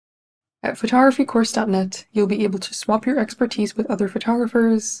At photographycourse.net, you'll be able to swap your expertise with other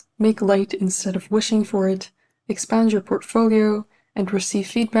photographers, make light instead of wishing for it, expand your portfolio, and receive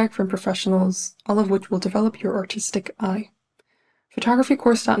feedback from professionals, all of which will develop your artistic eye.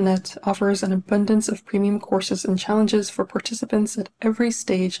 Photographycourse.net offers an abundance of premium courses and challenges for participants at every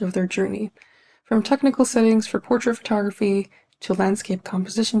stage of their journey, from technical settings for portrait photography to landscape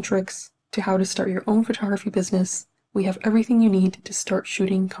composition tricks to how to start your own photography business. We have everything you need to start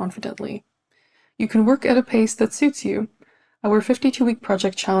shooting confidently. You can work at a pace that suits you. Our 52-week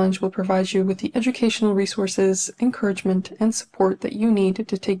project challenge will provide you with the educational resources, encouragement, and support that you need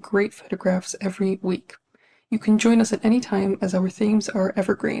to take great photographs every week. You can join us at any time as our themes are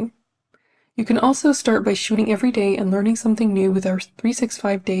evergreen. You can also start by shooting every day and learning something new with our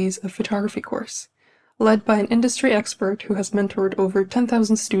 365 Days of Photography course. Led by an industry expert who has mentored over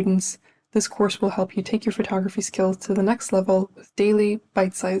 10,000 students, this course will help you take your photography skills to the next level with daily,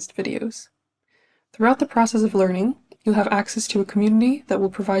 bite-sized videos. Throughout the process of learning, you'll have access to a community that will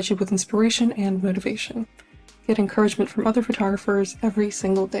provide you with inspiration and motivation. Get encouragement from other photographers every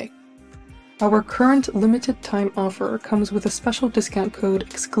single day. Our current limited time offer comes with a special discount code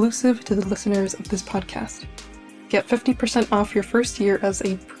exclusive to the listeners of this podcast. Get 50% off your first year as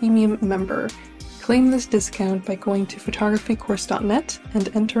a premium member. Claim this discount by going to photographycourse.net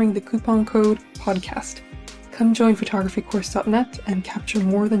and entering the coupon code PODCAST. Come join photographycourse.net and capture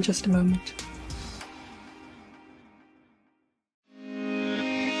more than just a moment.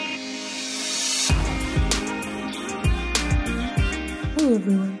 Hello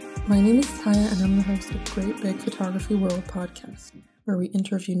everyone, my name is Taya and I'm the host of Great Big Photography World podcast, where we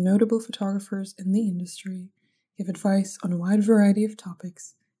interview notable photographers in the industry, give advice on a wide variety of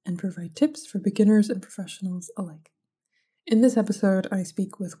topics, and provide tips for beginners and professionals alike. In this episode, I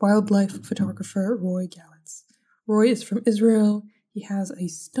speak with wildlife photographer Roie Galitz. Roie is from Israel, he has a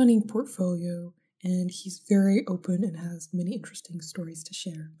stunning portfolio, and he's very open and has many interesting stories to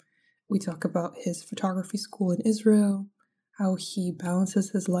share. We talk about his photography school in Israel, how he balances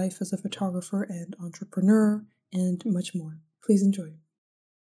his life as a photographer and entrepreneur, and much more. Please enjoy.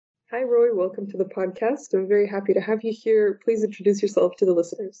 Hi, Roie. Welcome to the podcast. I'm very happy to have you here. Please introduce yourself to the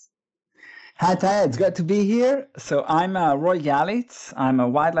listeners. Hi, Taya. It's good to be here. So I'm Roie Galitz. I'm a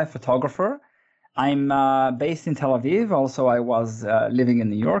wildlife photographer. I'm based in Tel Aviv. Also, I was living in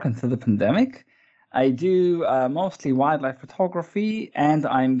New York until the pandemic. I do mostly wildlife photography, and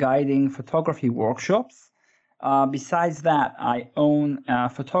I'm guiding photography workshops. Besides that, I own a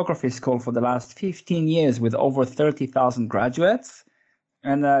photography school for the last 15 years with over 30,000 graduates.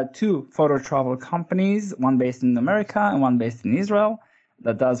 And two photo travel companies, one based in America and one based in Israel,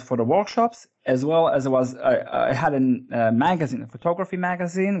 that does photo workshops, as well as I had a magazine, a photography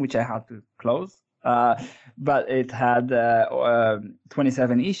magazine, which I had to close. But it had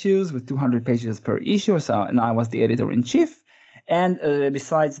 27 issues with 200 pages per issue, and I was the editor-in-chief. And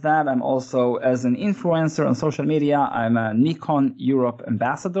besides that, I'm also, as an influencer on social media, I'm a Nikon Europe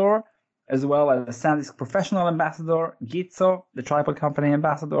ambassador, as well as a SanDisk Professional Ambassador, Gitzo, the tripod company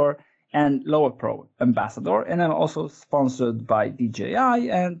ambassador, and Lower Pro ambassador. And I'm also sponsored by DJI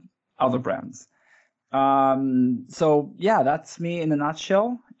and other brands. So yeah, that's me in a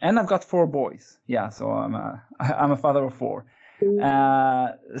nutshell. And I've got 4 boys. Yeah, so I'm a father of 4.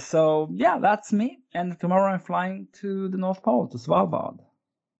 So yeah, that's me. And tomorrow I'm flying to the North Pole, to Svalbard.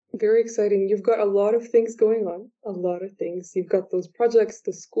 Very exciting. You've got a lot of things going on, a lot of things. You've got those projects,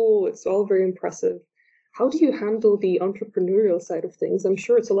 the school, it's all very impressive. How do you handle the entrepreneurial side of things? I'm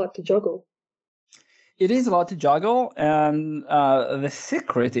sure it's a lot to juggle. It is a lot to juggle, and the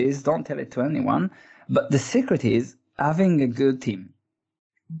secret is, don't tell it to anyone, but the secret is having a good team.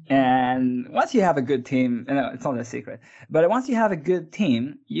 And once you have a good team, it's not a secret, but once you have a good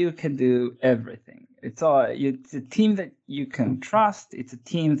team, you can do everything. It's a team that you can trust. It's a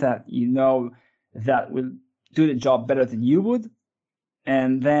team that you know that will do the job better than you would.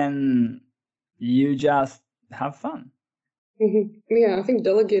 And then you just have fun. Mm-hmm. Yeah, I think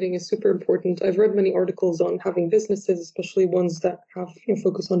delegating is super important. I've read many articles on having businesses, especially ones that have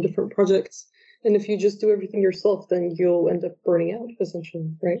focus on different projects. And if you just do everything yourself, then you'll end up burning out, essentially,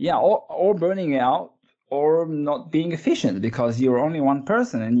 right? Yeah, or burning out, or not being efficient because you're only one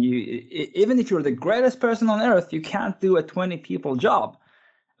person, and even if you're the greatest person on earth, you can't do a 20 people job.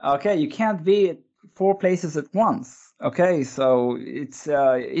 Okay, you can't be at 4 places at once. Okay, so it's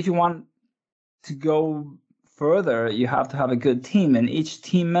if you want to go further, you have to have a good team, and each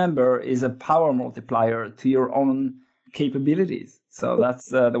team member is a power multiplier to your own capabilities. So that's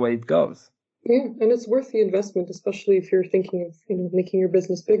the way it goes. Yeah, and it's worth the investment, especially if you're thinking of, making your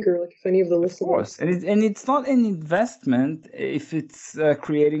business bigger. Like if any of the Of listeners. course, and it's not an investment if it's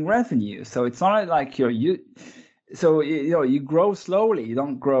creating revenue. So it's not like you grow slowly. You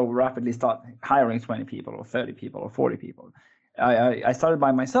don't grow rapidly. Start hiring 20 people or 30 people or 40 people. I started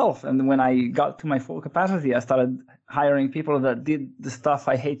by myself, and when I got to my full capacity, I started hiring people that did the stuff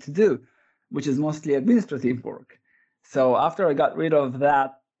I hate to do, which is mostly administrative work. So after I got rid of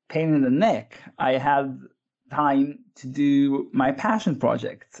that pain in the neck, I had time to do my passion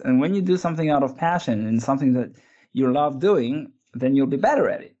projects. And when you do something out of passion and something that you love doing, then you'll be better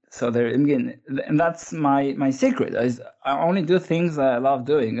at it. So there again, and that's my secret is I only do things that I love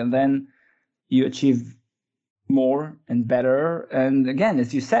doing, and then you achieve more and better. And again,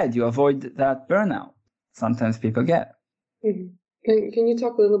 as you said, you avoid that burnout sometimes people get. Mm-hmm. Can you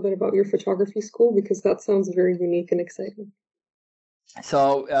talk a little bit about your photography school, because that sounds very unique and exciting?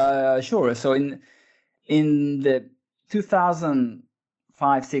 So sure. So in the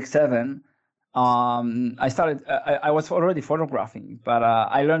 2005, 6, 7, I started. I was already photographing, but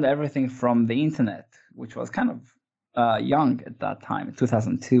I learned everything from the internet, which was kind of young at that time,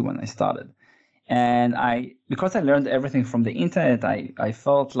 2002 when I started. And because I learned everything from the internet, I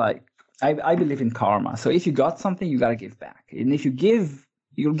felt like I believe in karma. So if you got something, you got to give back. And if you give,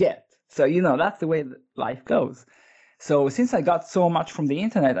 you'll get. So, that's the way that life goes. So since I got so much from the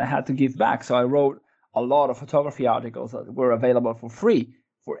internet, I had to give back. So I wrote a lot of photography articles that were available for free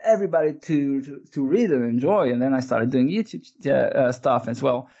for everybody to read and enjoy. And then I started doing YouTube stuff as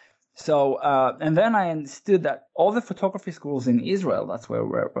well. So and then I understood that all the photography schools in Israel, that's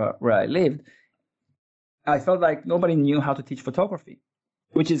where I lived, I felt like nobody knew how to teach photography,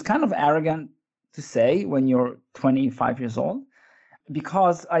 which is kind of arrogant to say when you're 25 years old,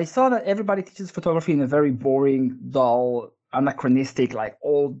 because I saw that everybody teaches photography in a very boring, dull, anachronistic, like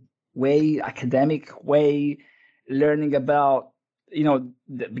old way, academic way, learning about,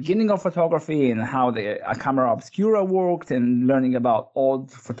 the beginning of photography and how a camera obscura worked, and learning about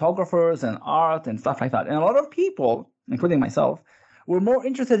old photographers and art and stuff like that. And a lot of people, including myself, were more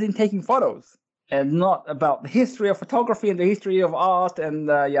interested in taking photos and not about the history of photography and the history of art and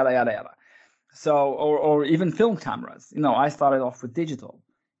yada, yada, yada. So, or even film cameras. I started off with digital.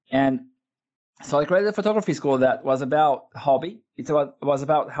 And so I created a photography school that was about hobby. It was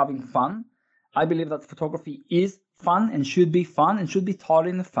about having fun. I believe that photography is fun and should be taught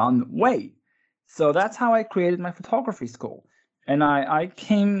in a fun way. So that's how I created my photography school. And I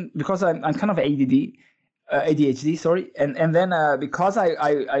came, because I'm kind of ADHD, sorry. And then because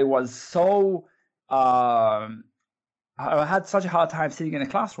I was so, I had such a hard time sitting in a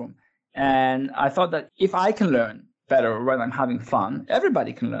classroom. And I thought that if I can learn better when I'm having fun,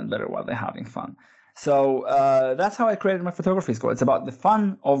 everybody can learn better while they're having fun. So that's how I created my photography school. It's about the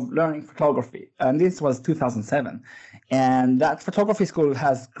fun of learning photography. And this was 2007. And that photography school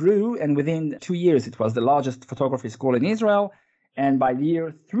has grew. And within 2 years, it was the largest photography school in Israel. And by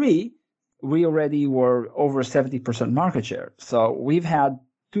year 3, we already were over 70% market share. So we've had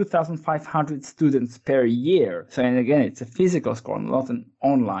 2,500 students per year. So, and again, it's a physical school, not an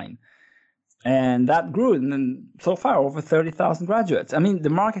online. And that grew, and then so far over 30,000 graduates. I mean, the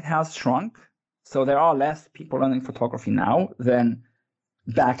market has shrunk, so there are less people learning photography now than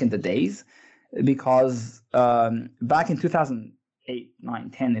back in the days, because back in 2008, 9,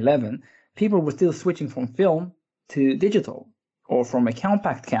 10, 11, people were still switching from film to digital, or from a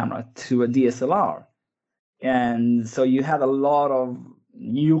compact camera to a DSLR. And so you had a lot of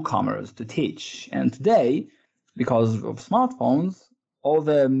newcomers to teach. And today, because of smartphones, all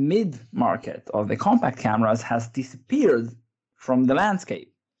the mid-market of the compact cameras has disappeared from the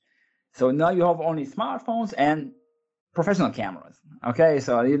landscape. So now you have only smartphones and professional cameras. Okay,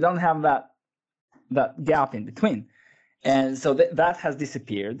 so you don't have that gap in between. And so that has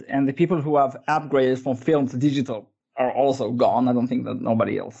disappeared. And the people who have upgraded from film to digital are also gone. I don't think that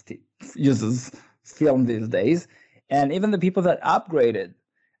nobody else uses film these days. And even the people that upgraded,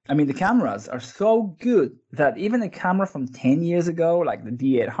 I mean, the cameras are so good that even a camera from 10 years ago, like the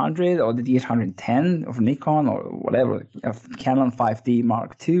D800 or the D810 of Nikon or whatever, of Canon 5D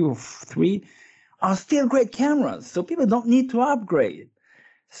Mark II or 3, are still great cameras. So people don't need to upgrade.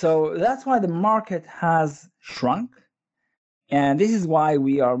 So that's why the market has shrunk. And this is why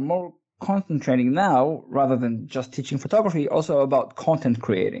we are more concentrating now, rather than just teaching photography, also about content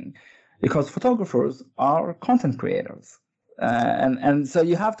creating, because photographers are content creators. And so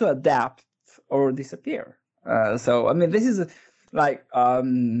you have to adapt or disappear. So, I mean, this is like, I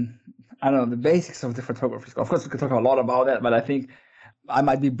don't know, the basics of the photography school. Of course, we could talk a lot about that, but I think I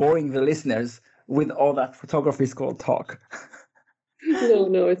might be boring the listeners with all that photography school talk.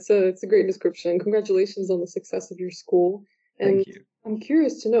 No, it's a great description. Congratulations on the success of your school. And Thank you. I'm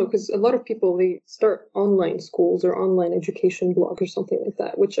curious to know because a lot of people they start online schools or online education blog or something like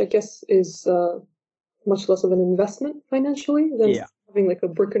that, which I guess is much less of an investment financially than Yeah, having like a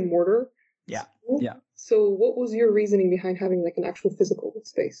brick and mortar yeah, school. yeah. So, what was your reasoning behind having like an actual physical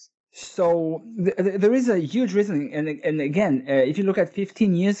space? So there is a huge reason, and again, if you look at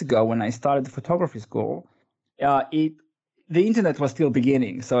 15 years ago when I started the photography school, it the internet was still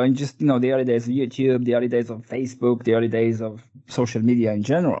beginning. So in just the early days of YouTube, the early days of Facebook, the early days of social media in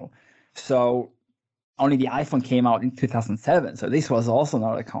general. So only the iPhone came out in 2007. So this was also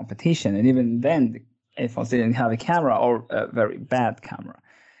not a competition, and even then, the iPhones didn't have a camera or a very bad camera.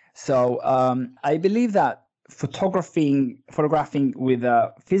 So I believe that photographing with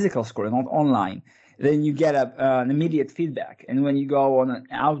a physical score, not online, then you get an immediate feedback. And when you go on an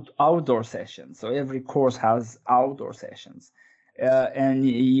outdoor session, so every course has outdoor sessions, and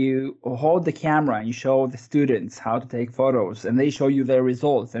you hold the camera and you show the students how to take photos, and they show you their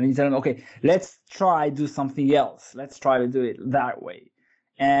results, and you tell them, okay, let's try do something else. Let's try to do it that way.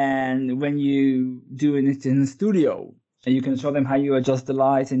 And when you do it in the studio, and you can show them how you adjust the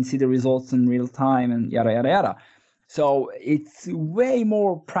lights and see the results in real time and yada yada yada. So it's way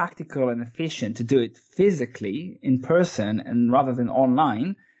more practical and efficient to do it physically in person and rather than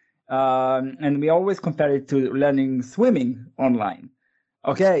online. And we always compare it to learning swimming online.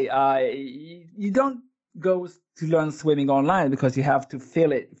 Okay, you don't go to learn swimming online because you have to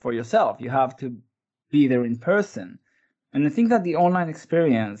feel it for yourself. You have to be there in person. And I think that the online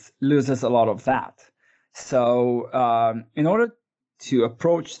experience loses a lot of that. So in order to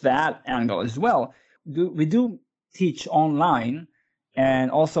approach that angle as well, we do teach online,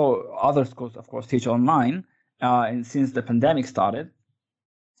 and also other schools, of course, teach online, and since the pandemic started.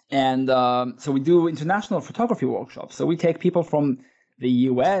 And so we do international photography workshops. So we take people from the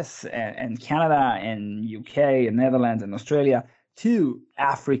US and Canada and UK and Netherlands and Australia to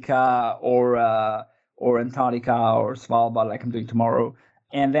Africa or Antarctica or Svalbard, like I'm doing tomorrow.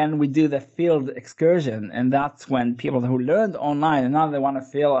 And then we do the field excursion. And that's when people who learned online and now they want to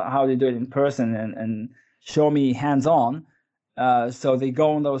feel how they do it in person and show me hands on. So they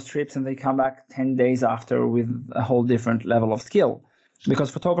go on those trips and they come back 10 days after with a whole different level of skill.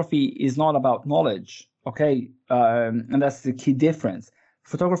 Because photography is not about knowledge, okay? And that's the key difference.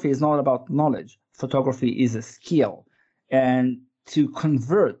 Photography is not about knowledge. Photography is a skill. And to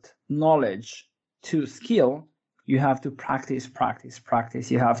convert knowledge to skill, you have to practice, practice, practice.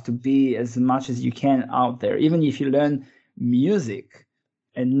 You have to be as much as you can out there. Even if you learn music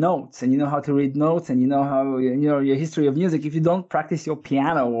and notes and you know how to read notes and you know how your history of music, if you don't practice your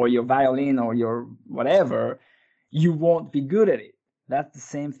piano or your violin or your whatever, you won't be good at it. That's the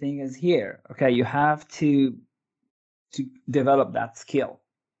same thing as here. Okay, you have to develop that skill.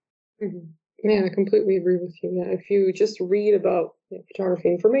 Mm-hmm. Yeah, I completely agree with you. Yeah, if you just read about photography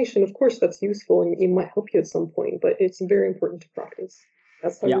information, of course that's useful and it might help you at some point, but it's very important to practice.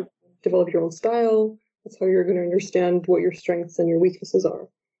 That's how Yeah, you develop your own style. That's how you're going to understand what your strengths and your weaknesses are.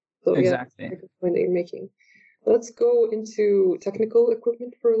 So yeah, exactly. a good point that you're making. Let's go into technical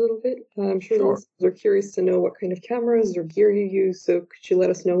equipment for a little bit. I'm sure the Sure. listeners are curious to know what kind of cameras or gear you use. So could you let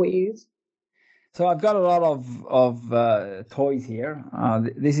us know what you use? So I've got a lot of toys here.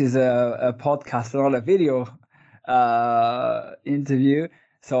 This is a podcast, not a video interview,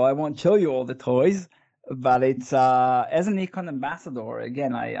 so I won't show you all the toys. But it's as a Nikon ambassador,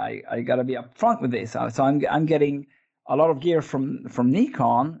 again, I gotta be upfront with this. So I'm getting a lot of gear from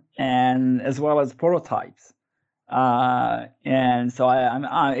Nikon and as well as prototypes. And so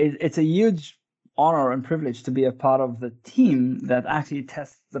it's a huge honor and privilege to be a part of the team that actually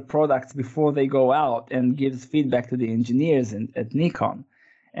tests the products before they go out and gives feedback to the engineers at Nikon.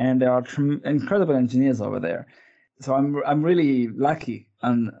 And there are incredible engineers over there. So I'm really lucky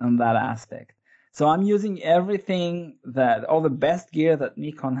on that aspect. So I'm using everything all the best gear that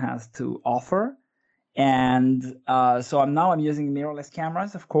Nikon has to offer. And so I'm using mirrorless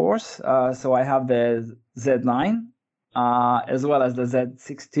cameras, of course. So I have the Z9 as well as the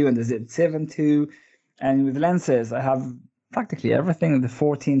Z6 II and the Z7 II. And with lenses, I have practically everything: the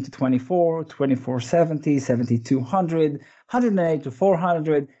 14 to 24, 24-70, 70-200, 108 to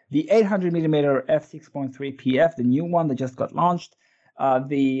 400, the 800 millimeter f6.3 PF, the new one that just got launched,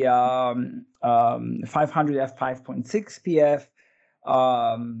 the 500 f5.6 PF.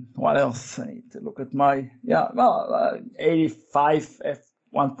 What else? I need to look at my 85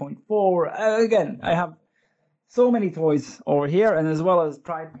 f1.4. Again, I have so many toys over here, and as well as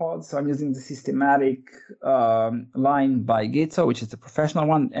tripods. So I'm using the systematic line by Galitz, which is the professional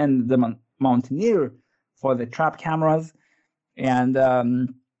one, and the Mountaineer for the trap cameras. And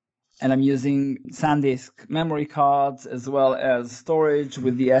I'm using SanDisk memory cards as well as storage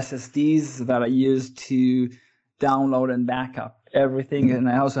with the SSDs that I use to download and backup everything. And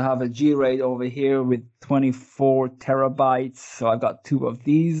I also have a G-RAID over here with 24 terabytes. So I've got 2 of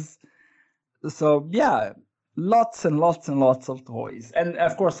these. So yeah, lots and lots and lots of toys. And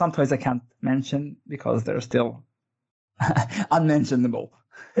of course, some toys I can't mention because they're still unmentionable.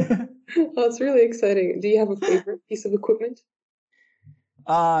 Oh, it's really exciting. Do you have a favorite piece of equipment?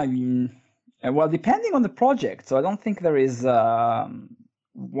 Well, depending on the project. So I don't think there is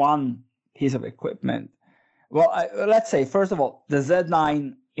one piece of equipment. Well, let's say, first of all, the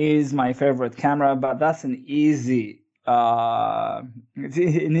Z9 is my favorite camera, but that's an easy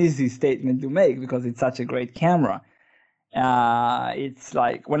statement to make because it's such a great camera. It's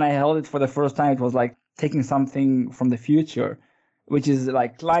like when I held it for the first time, it was like taking something from the future, which is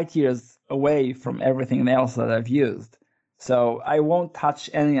like light years away from everything else that I've used. So I won't touch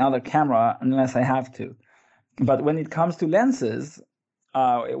any other camera unless I have to. But when it comes to lenses,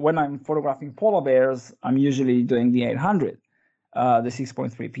 when I'm photographing polar bears, I'm usually doing the 800, the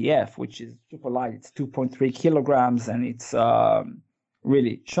 6.3 PF, which is super light. It's 2.3 kilograms and it's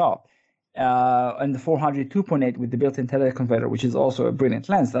really sharp. And the 400 2.8 with the built-in teleconverter, which is also a brilliant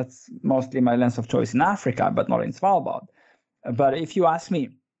lens. That's mostly my lens of choice in Africa, but not in Svalbard. But if you ask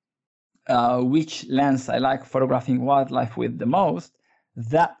me which lens I like photographing wildlife with the most,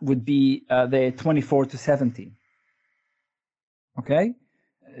 that would be the 24 to 70. Okay?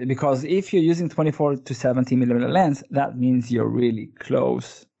 Because if you're using 24 to 70 millimeter lens, that means you're really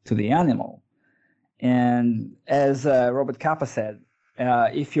close to the animal. And as Robert Capa said,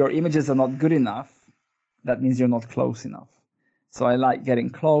 if your images are not good enough, that means you're not close enough. So I like getting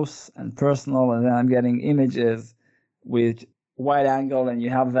close and personal, and then I'm getting images with wide angle, and you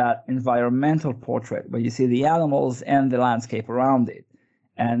have that environmental portrait where you see the animals and the landscape around it.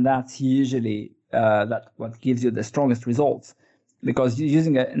 And that's usually what gives you the strongest results. Because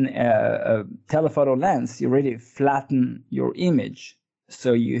using a telephoto lens, you really flatten your image.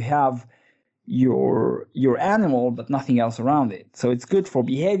 So you have your animal, but nothing else around it. So it's good for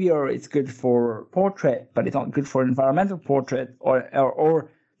behavior, it's good for portrait, but it's not good for environmental portrait or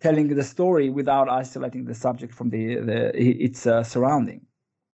telling the story without isolating the subject from its surrounding.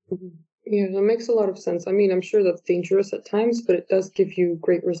 Yeah, that makes a lot of sense. I mean, I'm sure that's dangerous at times, but it does give you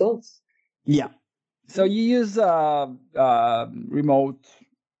great results. Yeah. So you use remote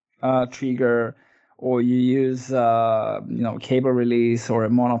trigger, or you use cable release or a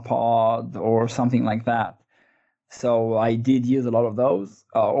monopod or something like that. So I did use a lot of those,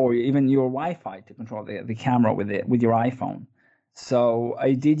 or even your Wi-Fi to control the camera with your iPhone. So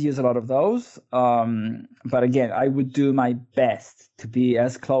I did use a lot of those, but again, I would do my best to be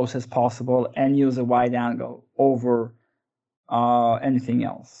as close as possible and use a wide angle over anything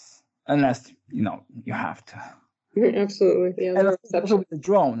else, unless you have to. Absolutely, yeah. And also with the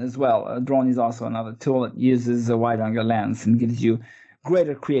drone as well. A drone is also another tool that uses a wide angle lens and gives you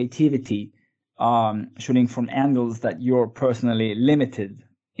greater creativity shooting from angles that you're personally limited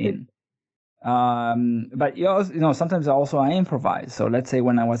in. But sometimes also I improvise. So let's say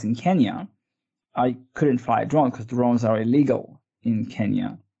when I was in Kenya, I couldn't fly a drone because drones are illegal in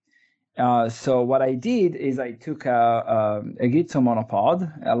Kenya. So what I did is I took a Galitz monopod,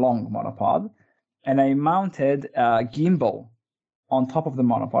 a long monopod, and I mounted a gimbal on top of the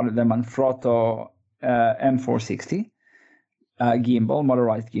monopod, the Manfrotto M460 gimbal,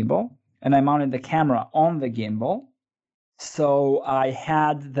 motorized gimbal, and I mounted the camera on the gimbal. So I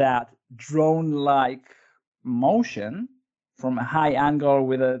had that drone-like motion from a high angle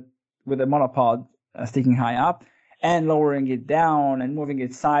with a monopod sticking high up and lowering it down and moving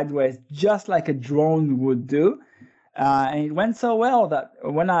it sideways, just like a drone would do. And it went so well that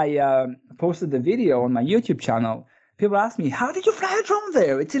when I posted the video on my YouTube channel, people asked me, "How did you fly a drone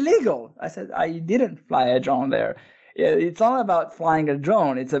there? It's illegal." I said, "I didn't fly a drone there. It's not about flying a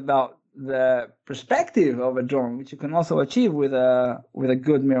drone. It's about the perspective of a drone, which you can also achieve with a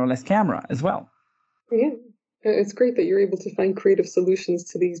good mirrorless camera as well." Yeah, it's great that you're able to find creative solutions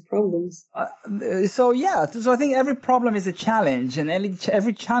to these problems. So I think every problem is a challenge, and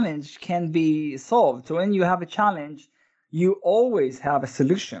every challenge can be solved. So when you have a challenge, you always have a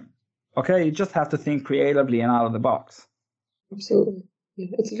solution. Okay, you just have to think creatively and out of the box. Absolutely.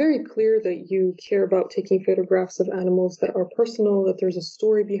 It's very clear that you care about taking photographs of animals that are personal, that there's a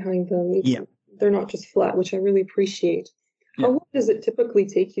story behind them. They're not just flat, which I really appreciate. How long does it typically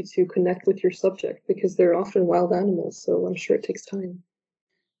take you to connect with your subject? Because they're often wild animals, so I'm sure it takes time.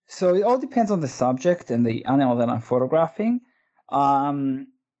 So it all depends on the subject and the animal that I'm photographing.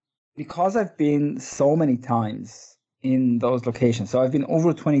 Because I've been so many times in those locations. So I've been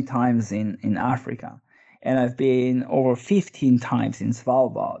over 20 times in Africa, and I've been over 15 times in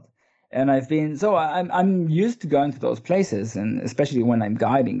Svalbard. And I'm used to going to those places, and especially when I'm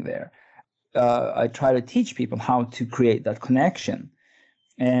guiding there, I try to teach people how to create that connection.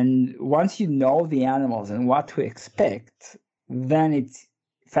 And once you know the animals and what to expect, then it's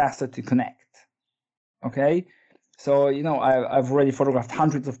faster to connect. Okay? So, I've already photographed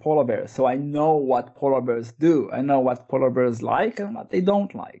hundreds of polar bears, so I know what polar bears do. I know what polar bears like and what they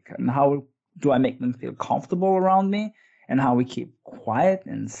don't like, and how do I make them feel comfortable around me, and how we keep quiet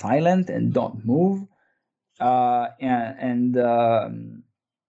and silent and don't move. And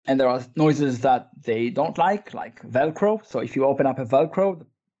there are noises that they don't like Velcro. So if you open up a Velcro, the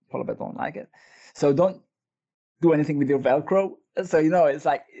polar bears don't like it. So don't do anything with your Velcro. So, it's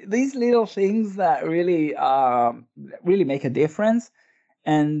like these little things that really make a difference.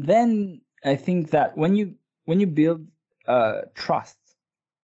 And then I think that when you build trust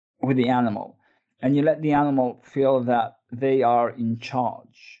with the animal, and you let the animal feel that they are in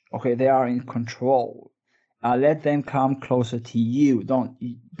charge, okay, they are in control, let them come closer to you.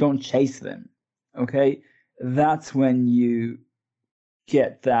 Don't chase them, okay? That's when you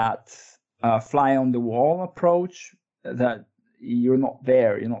get that fly on the wall approach, that you're not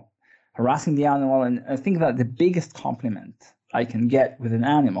there, you're not harassing the animal. And I think that the biggest compliment I can get with an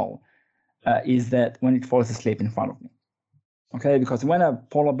animal is that when it falls asleep in front of me. Okay, because when a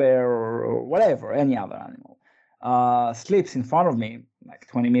polar bear or whatever, any other animal, sleeps in front of me, like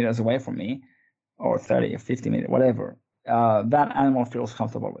 20 meters away from me, or 30 or 50 meters, whatever, that animal feels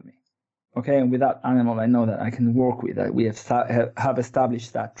comfortable with me. Okay, and with that animal, I know that I can work with, that we have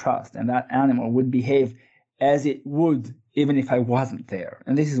established that trust, and that animal would behave as it would even if I wasn't there.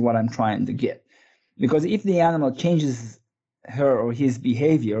 And this is what I'm trying to get. Because if the animal changes her or his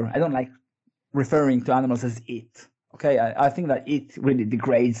behavior, I don't like referring to animals as it. Okay, I think that it really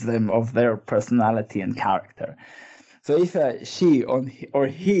degrades them of their personality and character. So if she or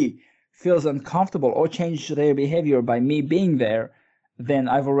he feels uncomfortable or changes their behavior by me being there, then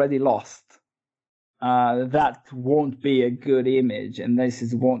I've already lost. That won't be a good image, and this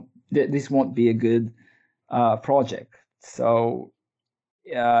won't be a good project. So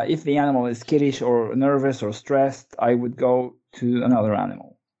if the animal is skittish or nervous or stressed, I would go to another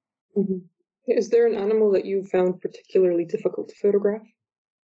animal. Mm-hmm. Is there an animal that you found particularly difficult to photograph?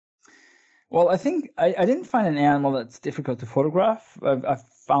 Well, I think I didn't find an animal that's difficult to photograph. I've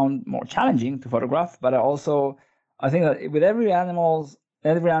found more challenging to photograph, but I think that with every animal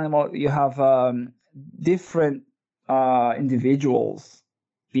you have different individuals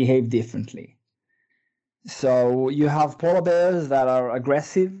behave differently. So you have polar bears that are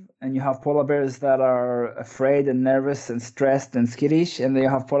aggressive, and you have polar bears that are afraid and nervous and stressed and skittish, and then you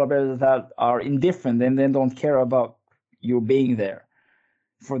have polar bears that are indifferent and then don't care about you being there.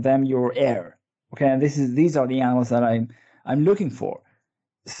 For them, you're air. Okay, and these are the animals that I'm looking for.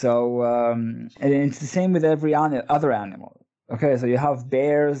 So and it's the same with every other animal. Okay, so you have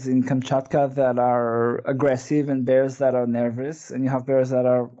bears in Kamchatka that are aggressive and bears that are nervous, and you have bears that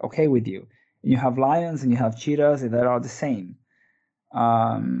are okay with you. You have lions and you have cheetahs that are the same.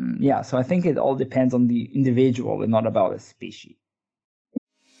 So I think it all depends on the individual and not about a species.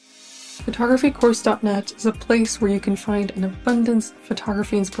 Photographycourse.net is a place where you can find an abundance of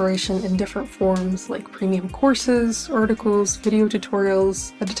photography inspiration in different forms like premium courses, articles, video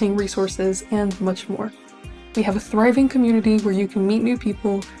tutorials, editing resources, and much more. We have a thriving community where you can meet new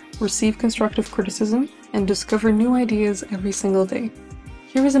people, receive constructive criticism, and discover new ideas every single day.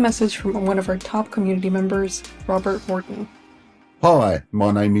 Here is a message from one of our top community members, Robert Morton. Hi,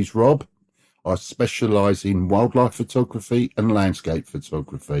 my name is Rob. I specialise in wildlife photography and landscape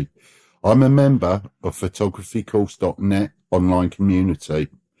photography. I'm a member of photographycourse.net online community.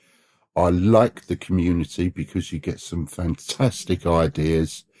 I like the community because you get some fantastic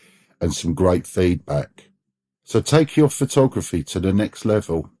ideas and some great feedback. So take your photography to the next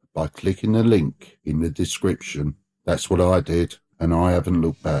level by clicking the link in the description. That's what I did, and I haven't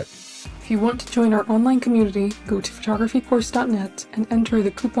looked back. If you want to join our online community, go to photographycourse.net and enter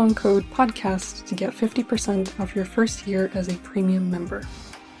the coupon code PODCAST to get 50% off your first year as a premium member.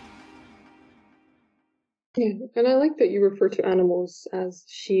 Yeah, and I like that you refer to animals as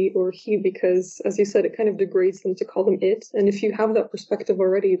she or he because, as you said, it kind of degrades them to call them it. And if you have that perspective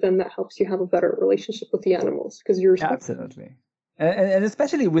already, then that helps you have a better relationship with the animals because you're absolutely, and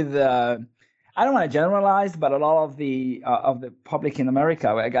especially with I don't want to generalize, but a lot of the public in America,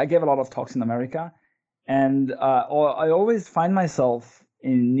 I gave a lot of talks in America, and I always find myself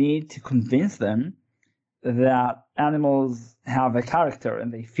in need to convince them that animals have a character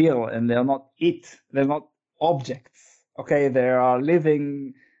and they feel, and they're not objects. Okay, there are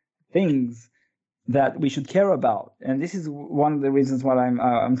living things that we should care about, and this is one of the reasons why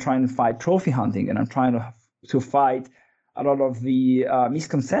I'm trying to fight trophy hunting, and I'm trying to fight a lot of the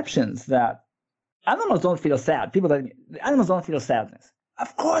misconceptions that animals don't feel sad. Animals don't feel sadness.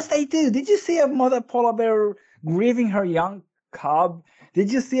 Of course they do. Did you see a mother polar bear grieving her young cub?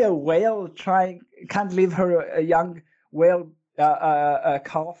 Did you see a whale can't leave her young whale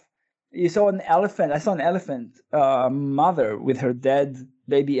calf? You saw an elephant. I saw an elephant mother with her dead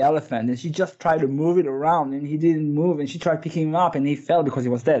baby elephant, and she just tried to move it around, and he didn't move, and she tried picking him up, and he fell because he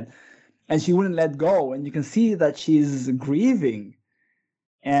was dead, and she wouldn't let go, and you can see that she's grieving,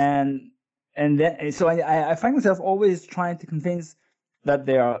 and then so I find myself always trying to convince that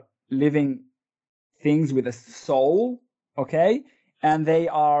they are living things with a soul, okay, and they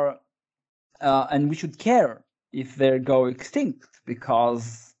are, and we should care if they go extinct,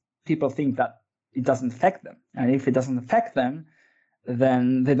 because people think that it doesn't affect them, and if it doesn't affect them,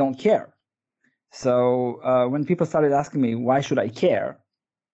 then they don't care. So when people started asking me why should I care,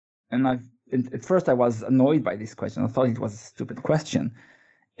 and at first I was annoyed by this question. I thought it was a stupid question,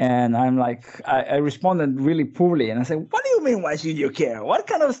 and I'm like, I responded really poorly, and I said, "What do you mean? Why should you care? What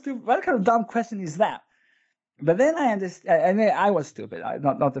kind of dumb question is that?" But then I understand. I was stupid,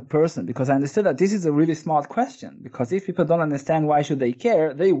 not the person, because I understood that this is a really smart question. Because if people don't understand why should they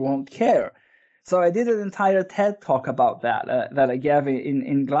care, they won't care. So I did an entire TED talk about that that I gave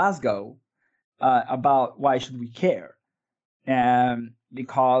in Glasgow about why should we care,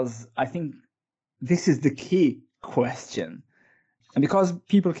 because I think this is the key question, and because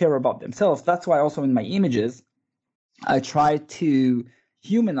people care about themselves, that's why also in my images I try to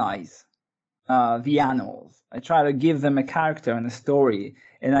humanize the animals. I try to give them a character and a story,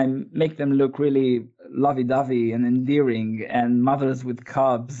 and I make them look really lovey-dovey and endearing, and mothers with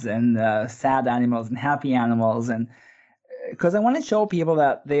cubs, and sad animals and happy animals, and because I want to show people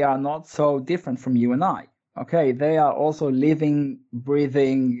that they are not so different from you and I. Okay, they are also living,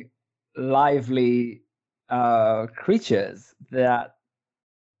 breathing, lively creatures that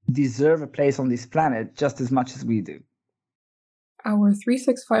deserve a place on this planet just as much as we do. Our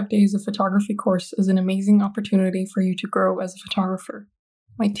 365 Days of Photography course is an amazing opportunity for you to grow as a photographer.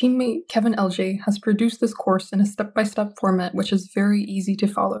 My teammate Kevin LJ has produced this course in a step-by-step format which is very easy to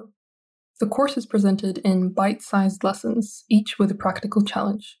follow. The course is presented in bite-sized lessons, each with a practical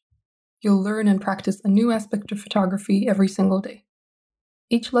challenge. You'll learn and practice a new aspect of photography every single day.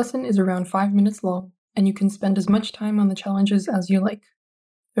 Each lesson is around 5 minutes long, and you can spend as much time on the challenges as you like.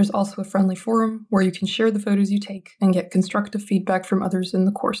 There's also a friendly forum where you can share the photos you take and get constructive feedback from others in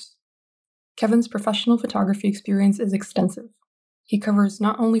the course. Kevin's professional photography experience is extensive. He covers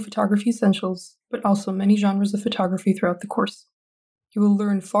not only photography essentials, but also many genres of photography throughout the course. You will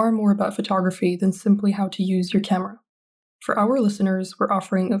learn far more about photography than simply how to use your camera. For our listeners, we're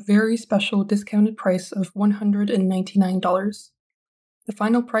offering a very special discounted price of $199. The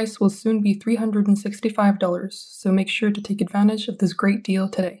final price will soon be $365, so make sure to take advantage of this great deal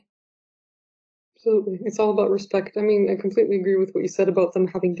today. Absolutely. It's all about respect. I mean, I completely agree with what you said about them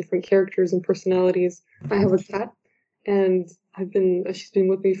having different characters and personalities. I have a cat, and she's been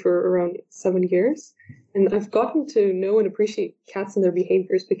with me for around 7 years, and I've gotten to know and appreciate cats and their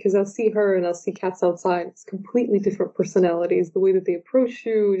behaviors, because I'll see her and I'll see cats outside. It's completely different personalities, the way that they approach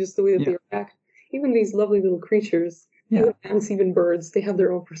you, just the way that they react. Even these lovely little creatures, even ants, even birds, they have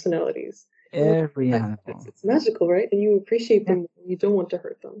their own personalities. Every animal. It's magical, right? And you appreciate them. You don't want to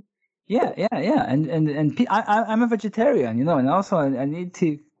hurt them. Yeah. And I'm a vegetarian, and also I need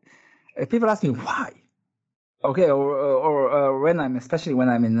to. People ask me why. Okay, or especially when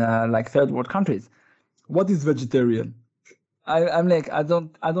I'm in like third world countries, what is vegetarian? I'm like, I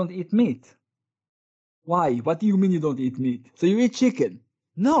don't eat meat. Why? What do you mean you don't eat meat? So you eat chicken?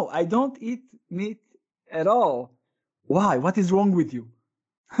 No, I don't eat meat at all. Why? What is wrong with you?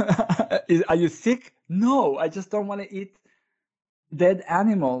 Are you sick? No, I just don't want to eat dead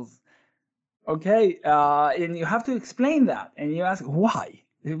animals. Okay, and you have to explain that, and you ask why.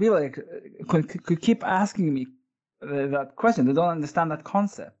 People could keep asking me that question. They don't understand that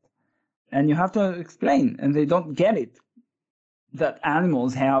concept, and you have to explain, and they don't get it. That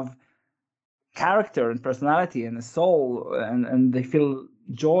animals have character and personality and a soul, and they feel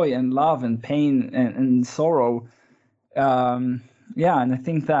joy and love and pain and sorrow. And I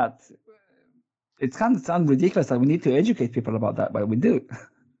think that it kind of sounds ridiculous that we need to educate people about that, but we do.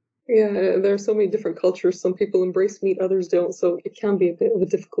 Yeah, there are so many different cultures. Some people embrace meat, others don't. So it can be a bit of a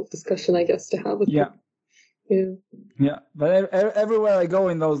difficult discussion, I guess, to have with people. Yeah. But everywhere I go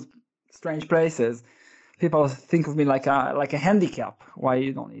in those strange places, people think of me like a handicap. Why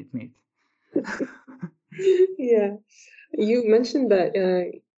you don't eat meat? Yeah. You mentioned that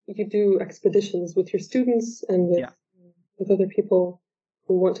you do expeditions with your students and with other people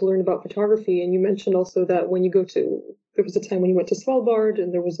who want to learn about photography. And you mentioned also that when you there was a time when you went to Svalbard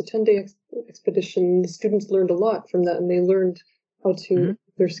and there was a 10-day expedition. The students learned a lot from that and they learned how to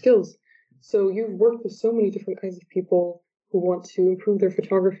their skills. So you've worked with so many different kinds of people who want to improve their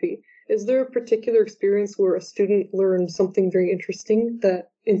photography. Is there a particular experience where a student learned something very interesting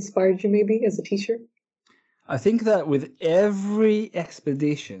that inspired you maybe as a teacher? I think that with every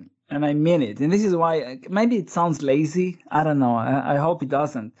expedition, and I mean it, and this is why maybe it sounds lazy. I don't know. I hope it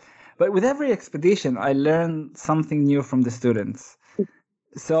doesn't. But with every expedition, I learn something new from the students.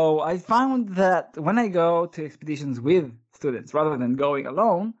 So I found that when I go to expeditions with students rather than going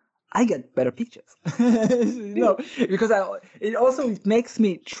alone, I get better pictures. Because it makes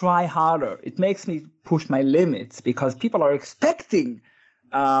me try harder. It makes me push my limits because people are expecting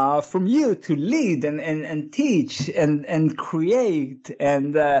from you to lead and teach and create.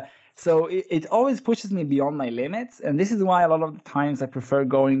 And so it always pushes me beyond my limits. And this is why a lot of the times I prefer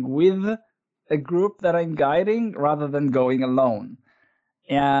going with a group that I'm guiding rather than going alone.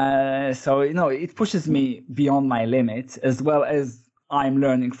 So, it pushes me beyond my limits as well as I'm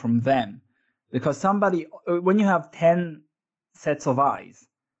learning from them. Because when you have 10 sets of eyes,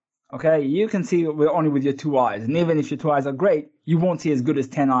 okay, you can see only with your 2 eyes. And even if your 2 eyes are great, you won't see as good as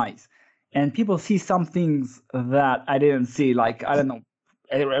 10 eyes. And people see some things that I didn't see, like, I don't know,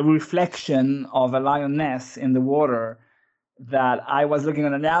 a reflection of a lioness in the water that I was looking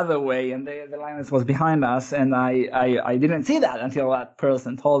in another way and the lioness was behind us and I didn't see that until that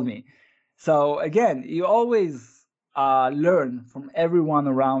person told me. So again, you always learn from everyone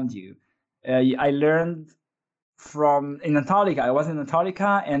around you. I learned in Antarctica. I was in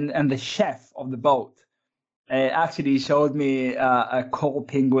Antarctica and the chef of the boat actually showed me a coal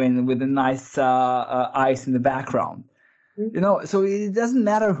penguin with a nice ice in the background. So it doesn't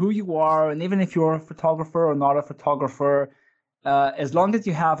matter who you are, and even if you're a photographer or not a photographer, as long as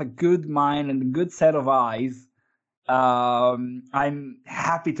you have a good mind and a good set of eyes, I'm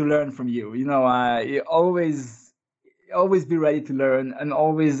happy to learn from you. You always be ready to learn and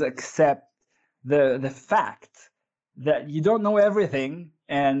always accept the fact that you don't know everything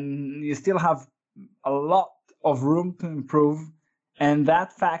and you still have a lot of room to improve, and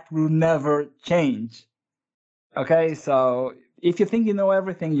that fact will never change. Okay, so if you think you know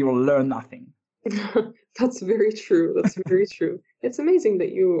everything, you will learn nothing. That's very true. That's very true. It's amazing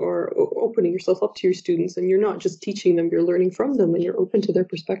that you are opening yourself up to your students and you're not just teaching them, you're learning from them and you're open to their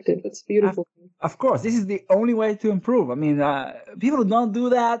perspective. That's beautiful. Of course, this is the only way to improve. I mean, people who don't do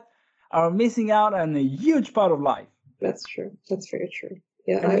that are missing out on a huge part of life. That's true. That's very true.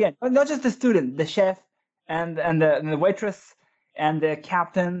 Yeah. And again, not just the student, the chef and the waitress and the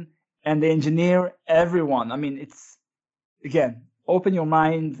captain and the engineer, everyone. I mean, it's, again, open your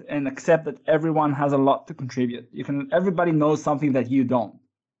mind and accept that everyone has a lot to contribute. Everybody knows something that you don't.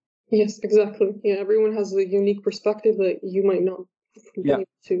 Yes, exactly. Yeah, everyone has a unique perspective that you might not be able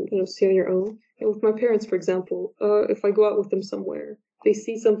to, see on your own. And with my parents, for example, if I go out with them somewhere, they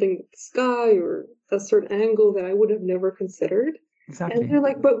see something, sky or a certain angle that I would have never considered. Exactly. And they're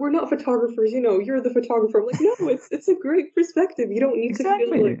like, but we're not photographers, you're the photographer. I'm like, no, it's a great perspective. You don't need to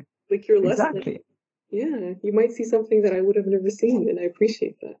feel like you're less than. Yeah, you might see something that I would have never seen, and I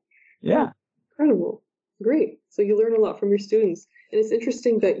appreciate that. Yeah. Incredible. Great. So you learn a lot from your students. And it's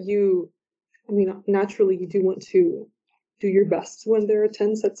interesting that naturally you do want to do your best when there are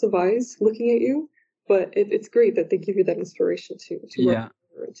 10 sets of eyes looking at you, but it's great that they give you that inspiration to work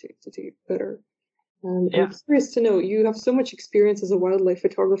better and to do better. I'm curious to know, you have so much experience as a wildlife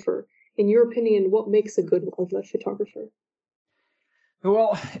photographer. In your opinion, what makes a good wildlife photographer?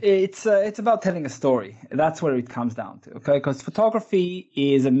 Well, it's about telling a story. That's where it comes down to, okay? Because photography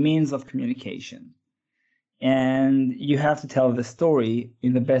is a means of communication. And you have to tell the story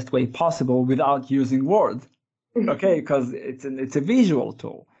in the best way possible without using words, okay? Because it's a visual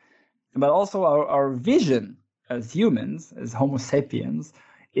tool. But also our vision as humans, as Homo sapiens,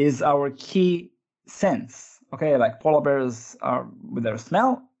 is our key sense, okay? Like polar bears are with their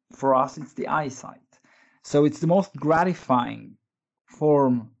smell. For us, it's the eyesight. So it's the most gratifying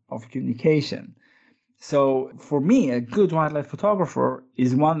form of communication. So for me, a good wildlife photographer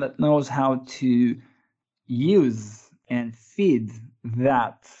is one that knows how to use and feed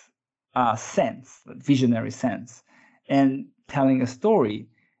that sense, that visionary sense, and telling a story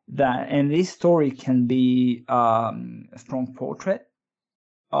and this story can be a strong portrait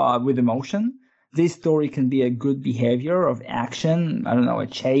with emotion. this story can be a good behavior of action. I don't know, a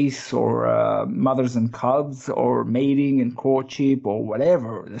chase or mothers and cubs or mating and courtship or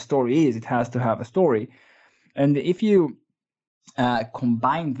whatever the story is. It has to have a story. And if you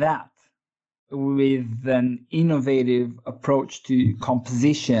combine that with an innovative approach to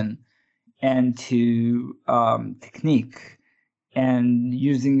composition and to technique, and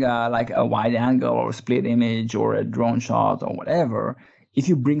using like a wide angle or split image or a drone shot or whatever, if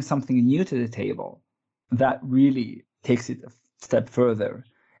you bring something new to the table, that really takes it a step further.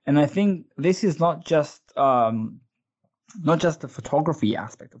 And I think this is not just the photography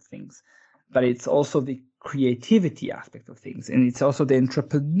aspect of things, but it's also the creativity aspect of things, and it's also the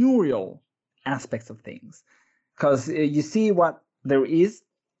entrepreneurial aspects of things. Because you see what there is,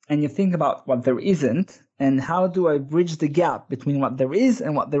 and you think about what there isn't, and how do I bridge the gap between what there is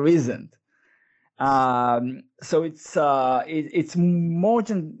and what there isn't. So it's more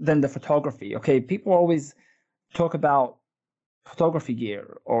than the photography. Okay, people always talk about photography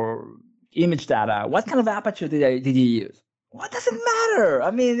gear or image data. What kind of aperture did you use? What does it matter?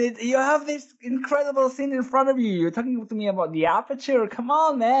 I mean, you have this incredible scene in front of you. You're talking to me about the aperture. Come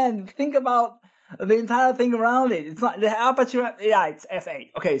on, man. Think about the entire thing around it. It's not the aperture. Yeah, it's f8.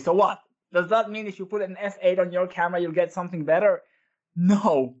 Okay, so what? Does that mean if you put an f8 on your camera, you'll get something better?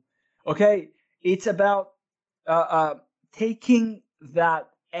 No. Okay, it's about taking that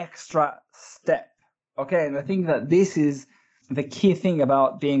extra step. Okay, and I think that this is the key thing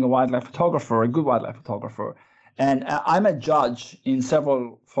about being a wildlife photographer, a good wildlife photographer. And I'm a judge in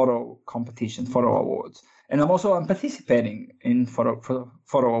several photo competitions, photo awards, and I'm participating in photo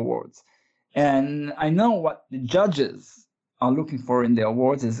awards. And I know what the judges are looking for in the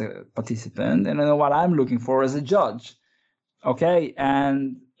awards as a participant, and I know what I'm looking for as a judge. Okay,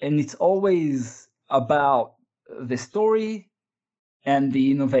 and it's always about the story and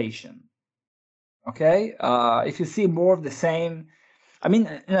the innovation. Okay, if you see more of the same, I mean,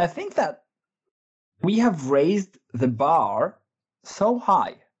 and I think that we have raised the bar so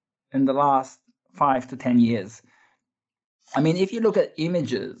high in the last 5 to 10 years. I mean, if you look at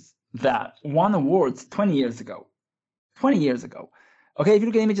images that won awards 20 years ago, okay, if you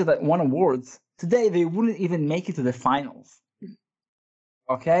look at images that won awards today, they wouldn't even make it to the finals.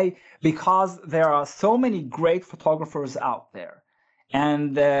 Okay, because there are so many great photographers out there.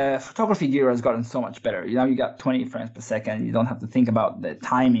 And the photography gear has gotten so much better. You know, you got 20 frames per second. You don't have to think about the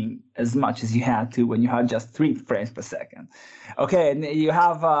timing as much as you had to when you had just 3 frames per second. Okay, and you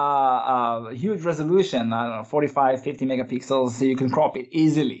have a huge resolution, I don't know, 45, 50 megapixels, so you can crop it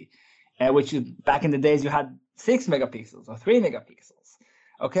easily. Which back in the days, you had 6 megapixels or 3 megapixels.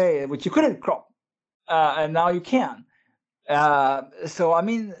 Okay, which you couldn't crop, and now you can. So, I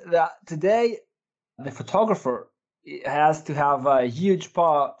mean, that today, the photographer has to have a huge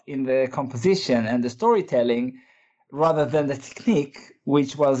part in the composition and the storytelling rather than the technique,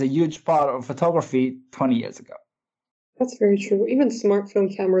 which was a huge part of photography 20 years ago. That's very true. Even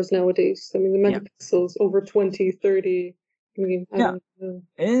smartphone cameras nowadays, I mean, the megapixels over 20, 30. I mean, I don't know.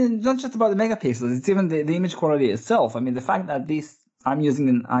 And it's not just about the megapixels, it's even the image quality itself. I mean, the fact that I'm using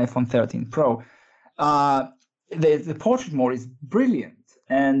an iPhone 13 Pro, the portrait mode is brilliant,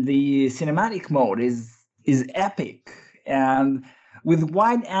 and the cinematic mode is epic. And with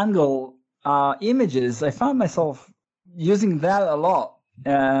wide angle images, I found myself using that a lot,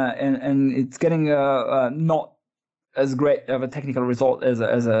 and it's getting not as great of a technical result as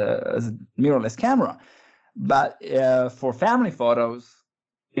a mirrorless camera, but for family photos,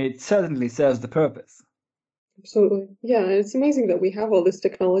 it certainly serves the purpose. Absolutely. Yeah, it's amazing that we have all this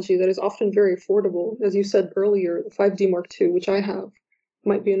technology that is often very affordable. As you said earlier, the 5D Mark II, which I have,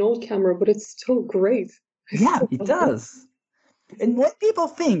 might be an old camera, but it's still great. Yeah, it does. And what people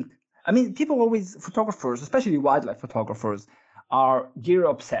think, I mean, photographers, especially wildlife photographers, are gear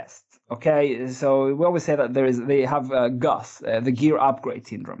obsessed. Okay, so we always say that they have GUS, the gear upgrade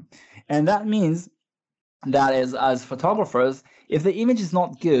syndrome. And that means that as photographers, if the image is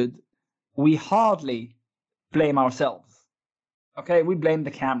not good, we hardly blame ourselves. Okay, we blame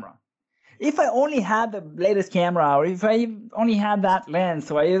the camera. If I only had the latest camera, or if I only had that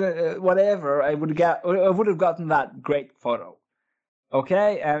lens, or whatever, I would have gotten that great photo.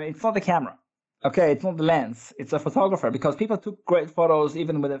 Okay, and it's not the camera. Okay, it's not the lens. It's a photographer, because people took great photos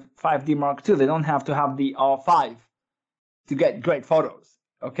even with a 5D Mark II. They don't have to have the R5 to get great photos.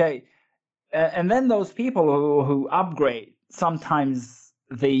 Okay, and then those people who upgrade, sometimes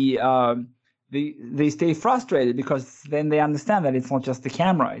they stay frustrated, because then they understand that it's not just the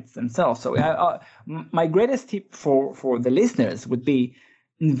camera, it's themselves. So my greatest tip for the listeners would be,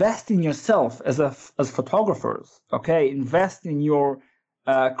 invest in yourself as photographers. Okay, invest in your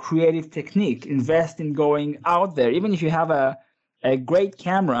creative technique. Invest in going out there. Even if you have a great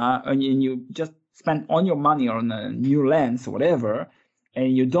camera and you just spend all your money on a new lens or whatever,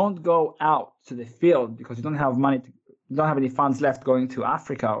 and you don't go out to the field because you don't have money, you don't have any funds left going to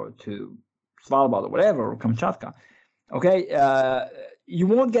Africa or to Svalbard or whatever, or Kamchatka, okay, you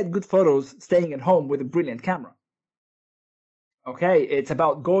won't get good photos staying at home with a brilliant camera. Okay, it's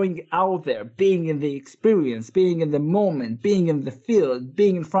about going out there, being in the experience, being in the moment, being in the field,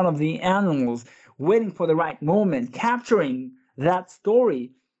 being in front of the animals, waiting for the right moment, capturing that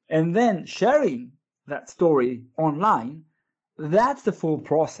story, and then sharing that story online. That's the full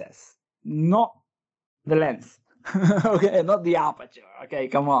process, not the lens. Okay, not the aperture. Okay,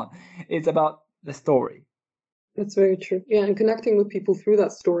 come on. It's about the story. That's very true. Yeah, and connecting with people through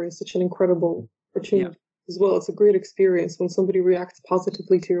that story is such an incredible opportunity as well. It's a great experience when somebody reacts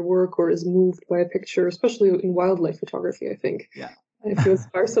positively to your work or is moved by a picture, especially in wildlife photography, I think. Yeah. If you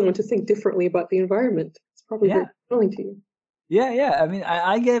inspire someone to think differently about the environment, it's probably very fulfilling to you. Yeah. I mean,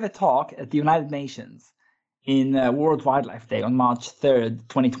 I gave a talk at the United Nations in World Wildlife Day on March 3rd,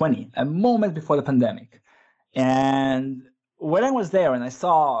 2020, a moment before the pandemic. And when I was there and I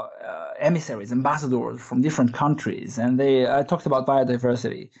saw emissaries, ambassadors from different countries, and I talked about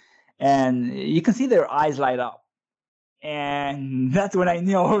biodiversity, and you can see their eyes light up. And that's when I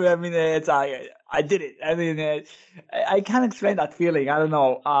knew, I mean, I did it. I mean, I can't explain that feeling. I don't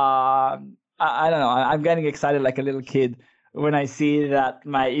know. I don't know. I'm getting excited like a little kid when I see that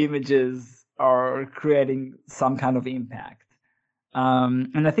my images are creating some kind of impact.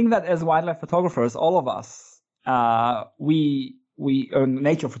 And I think that as wildlife photographers, all of us, we are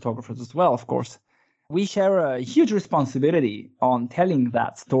nature photographers as well, of course, we share a huge responsibility on telling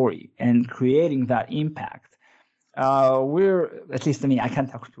that story and creating that impact. We're, at least to me, I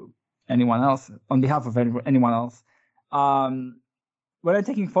can't talk to anyone else on behalf of anyone else. When I'm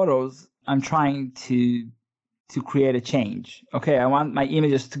taking photos, I'm trying to create a change. Okay, I want my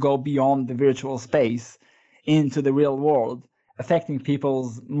images to go beyond the virtual space into the real world, affecting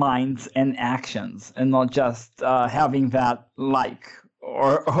people's minds and actions, and not just having that like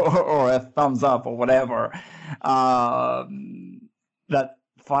or a thumbs up or whatever, that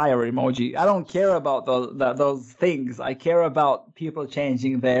fire emoji. I don't care about those things. I care about people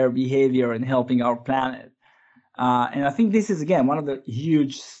changing their behavior and helping our planet. And I think this is, again, one of the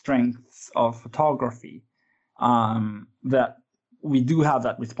huge strengths of photography, that we do have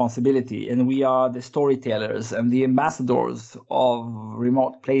that responsibility, and we are the storytellers and the ambassadors of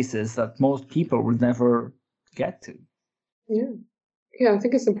remote places that most people would never get to. Yeah, I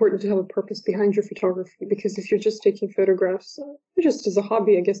think it's important to have a purpose behind your photography, because if you're just taking photographs, just as a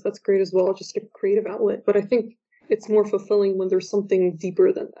hobby, I guess that's great as well, just a creative outlet. But I think it's more fulfilling when there's something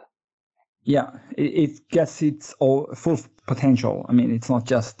deeper than that. Yeah, it gets its full potential. I mean, it's not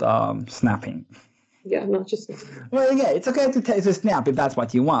just snapping. Yeah, not just. Well, yeah, it's okay to snap if that's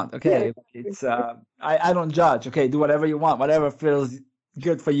what you want. Okay, yeah. It's I don't judge. Okay, do whatever you want, whatever feels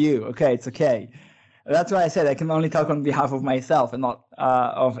good for you. Okay, it's okay. That's why I said I can only talk on behalf of myself and not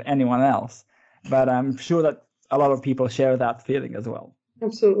of anyone else. But I'm sure that a lot of people share that feeling as well.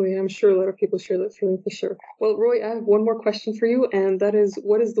 Absolutely. I'm sure a lot of people share that feeling for sure. Well, Roie, I have one more question for you, and that is,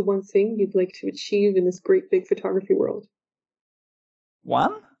 what is the one thing you'd like to achieve in this great big photography world?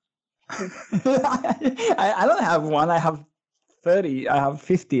 One? I don't have one. I have 30. I have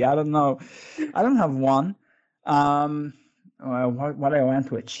 50. I don't know. I don't have one. What I want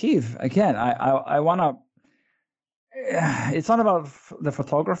to achieve, again, I want to, it's not about the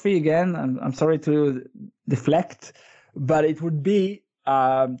photography again. I'm sorry to deflect, but it would be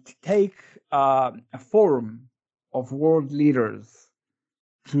to take a forum of world leaders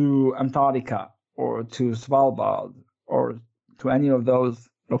to Antarctica or to Svalbard or to any of those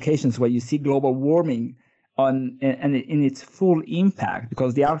locations where you see global warming and in its full impact,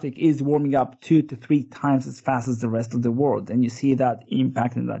 because the Arctic is warming up 2 to 3 times as fast as the rest of the world, and you see that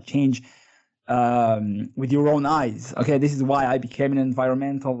impact and that change with your own eyes. Okay, this is why I became an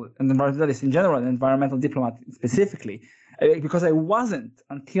environmentalist in general, an environmental diplomat specifically, because I wasn't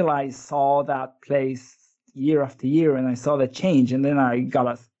until I saw that place year after year and I saw the change, and then I got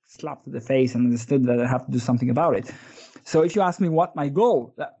a slap to the face and understood that I have to do something about it. So if you ask me what my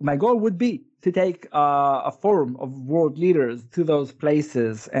goal would be to take a forum of world leaders to those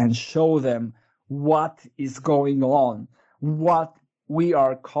places and show them what is going on, what we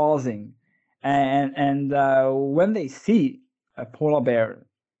are causing. And when they see a polar bear,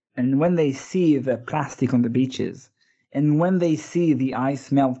 and when they see the plastic on the beaches, and when they see the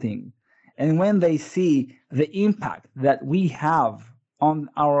ice melting, and when they see the impact that we have on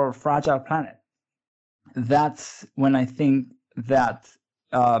our fragile planet, that's when I think that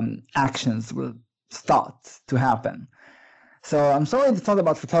actions will start to happen. So I'm sorry to talk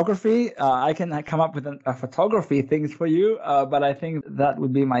about photography. I can come up with a photography things for you, but I think that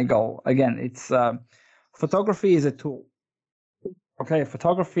would be my goal. Again, it's photography is a tool. Okay,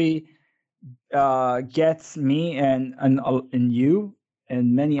 photography gets me and you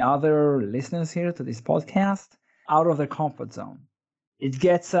and many other listeners here to this podcast out of their comfort zone. It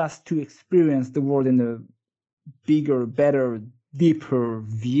gets us to experience the world in a bigger, better, deeper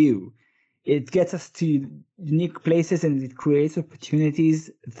view. It gets us to unique places, and it creates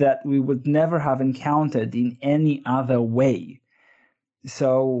opportunities that we would never have encountered in any other way.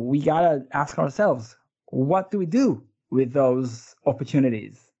 So we gotta ask ourselves, what do we do with those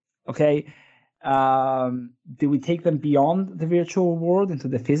opportunities? Okay, do we take them beyond the virtual world into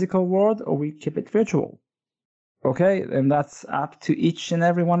the physical world, or we keep it virtual? Okay, and that's up to each and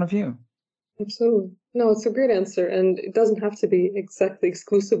every one of you. Absolutely. No, it's a great answer, and it doesn't have to be exactly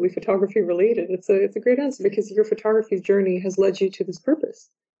exclusively photography related. It's a great answer because your photography journey has led you to this purpose,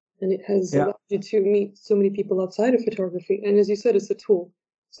 and it has allowed you to meet so many people outside of photography. And as you said, it's a tool.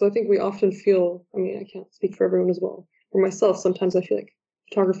 So I think we often feel, I mean, I can't speak for everyone as well. For myself, sometimes I feel like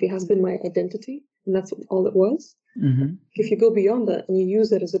photography has been my identity, and that's all it was. Mm-hmm. If you go beyond that and you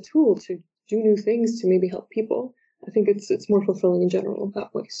use it as a tool to do new things, to maybe help people, I think it's more fulfilling in general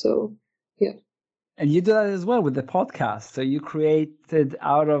that way. So, yeah. And you do that as well with the podcast. So you created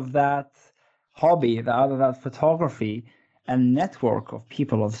out of that hobby, out of that photography, a network of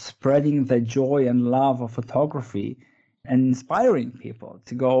people, of spreading the joy and love of photography and inspiring people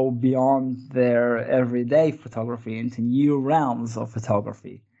to go beyond their everyday photography into new realms of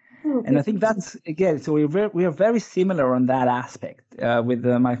photography. And I think that's, again, so we are very similar on that aspect with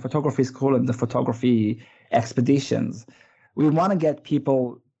my photography school and the photography expeditions. We want to get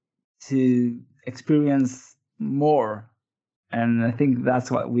people to experience more. And I think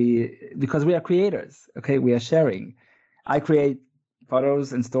that's what because we are creators, okay? We are sharing. I create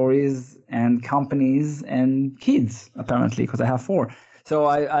photos and stories and companies and kids, apparently, because I have 4.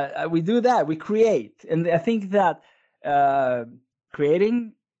 So we do that, we create. And I think that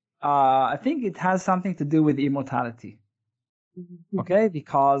creating, I think it has something to do with immortality, okay?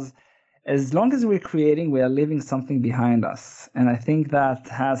 Because as long as we're creating, we are leaving something behind us. And I think that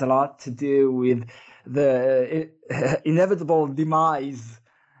has a lot to do with the inevitable demise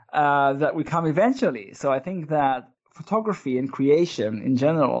that we come eventually. So I think that photography and creation in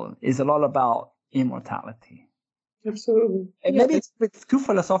general is a lot about immortality. Absolutely. And maybe it's too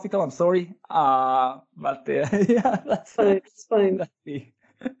philosophical, I'm sorry. But yeah, that's fine. It's fine. That's me.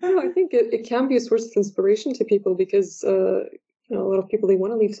 No, I think it can be a source of inspiration to people because a lot of people, they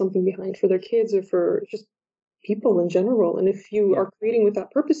want to leave something behind for their kids or for just people in general. And if you are creating with that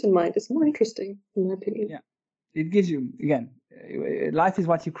purpose in mind, it's more interesting, in my opinion. Yeah, it gives you, again, life is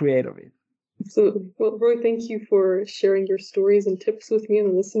what you create of it. Absolutely. Well, Roie, thank you for sharing your stories and tips with me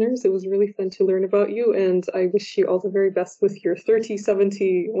and the listeners. It was really fun to learn about you, and I wish you all the very best with your 30,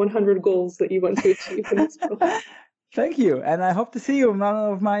 70, 100 goals that you want to achieve in this world. Thank you, and I hope to see you on one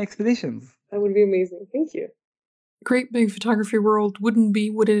of my expeditions. That would be amazing. Thank you. Great Big Photography World wouldn't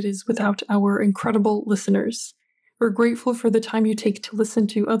be what it is without our incredible listeners. We're grateful for the time you take to listen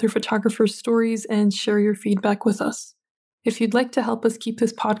to other photographers' stories and share your feedback with us. If you'd like to help us keep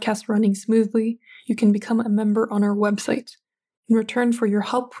this podcast running smoothly, you can become a member on our website. In return for your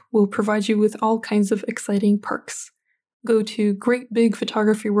help, we'll provide you with all kinds of exciting perks. Go to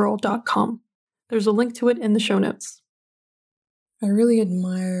greatbigphotographyworld.com. There's a link to it in the show notes. I really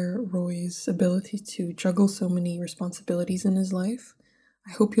admire Roie's ability to juggle so many responsibilities in his life.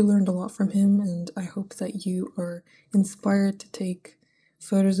 I hope you learned a lot from him, and I hope that you are inspired to take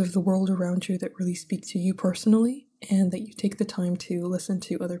photos of the world around you that really speak to you personally, and that you take the time to listen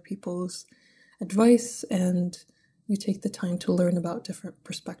to other people's advice, and you take the time to learn about different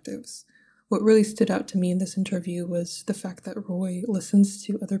perspectives. What really stood out to me in this interview was the fact that Roie listens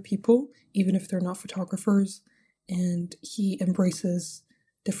to other people, even if they're not photographers, and he embraces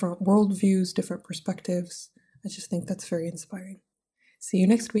different worldviews, different perspectives. I just think that's very inspiring. See you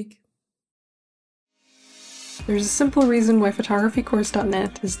next week. There's a simple reason why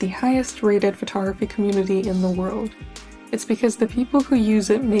photographycourse.net is the highest rated photography community in the world. It's because the people who use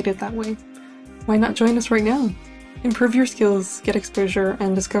it made it that way. Why not join us right now? Improve your skills, get exposure,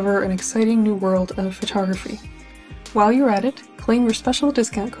 and discover an exciting new world of photography. While you're at it, claim your special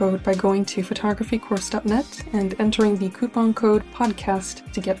discount code by going to photographycourse.net and entering the coupon code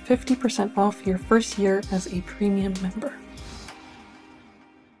PODCAST to get 50% off your first year as a premium member.